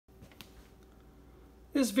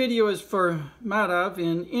This video is for Madhav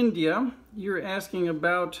in India. You're asking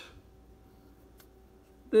about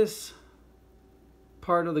this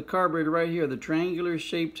part of the carburetor right here, the triangular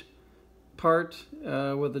shaped part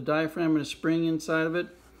with a diaphragm and a spring inside of it.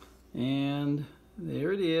 And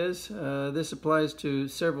there it is. This applies to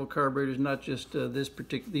several carburetors, not just these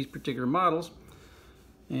particular models.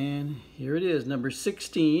 And here it is, number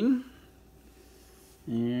 16.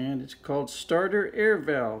 And it's called starter air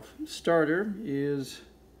valve. Starter is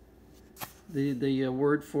the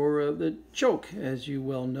word for the choke, as you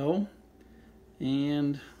well know.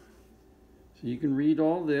 And so you can read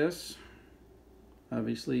all this.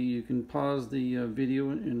 Obviously, you can pause the video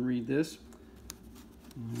and read this.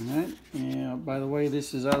 All right. And by the way,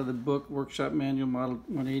 this is out of the book Workshop Manual Model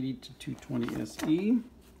 180 to 220 SE,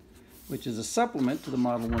 which is a supplement to the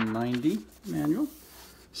Model 190 manual.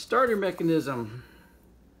 Starter mechanism.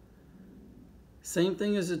 Same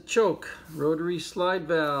thing as a choke, rotary slide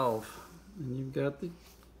valve. And you've got the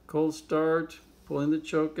cold start, pulling the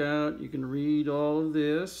choke out. You can read all of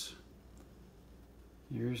this.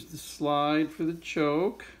 Here's the slide for the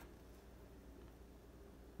choke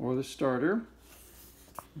or the starter.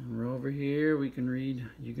 And we're over here, you can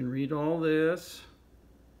read all this.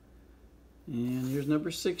 And here's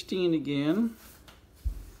number 16 again.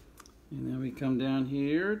 And then we come down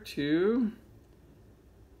here to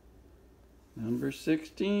number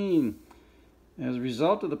 16. As a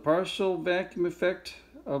result of the partial vacuum effect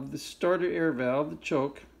of the starter air valve, the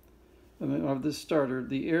choke of the starter,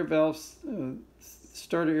 the air valve,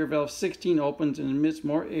 starter air valve 16 opens and emits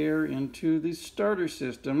more air into the starter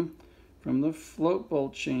system from the float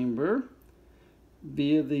bolt chamber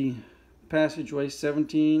via the passageway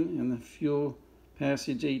 17 and the fuel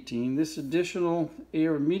passage 18. This additional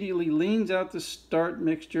air immediately leans out the start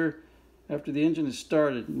mixture after the engine is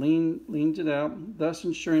started, leans it out, thus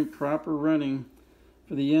ensuring proper running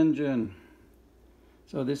for the engine.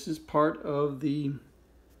 So this is part of the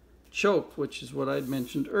choke, which is what I'd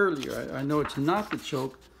mentioned earlier. I know it's not the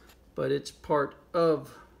choke, but it's part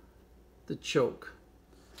of the choke.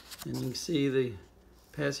 And you can see the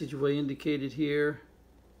passageway indicated here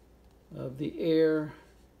of the air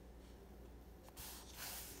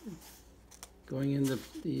going in the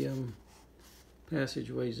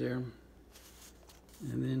passageways there.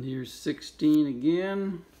 And then here's 16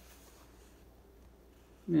 again,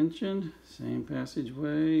 mentioned, same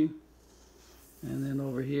passageway. And then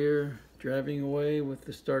over here, driving away with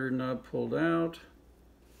the starter knob pulled out.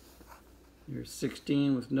 Here's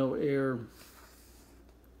 16 with no air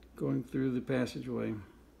going through the passageway.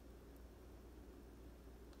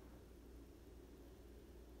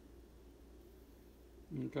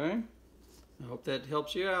 Okay, I hope that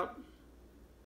helps you out.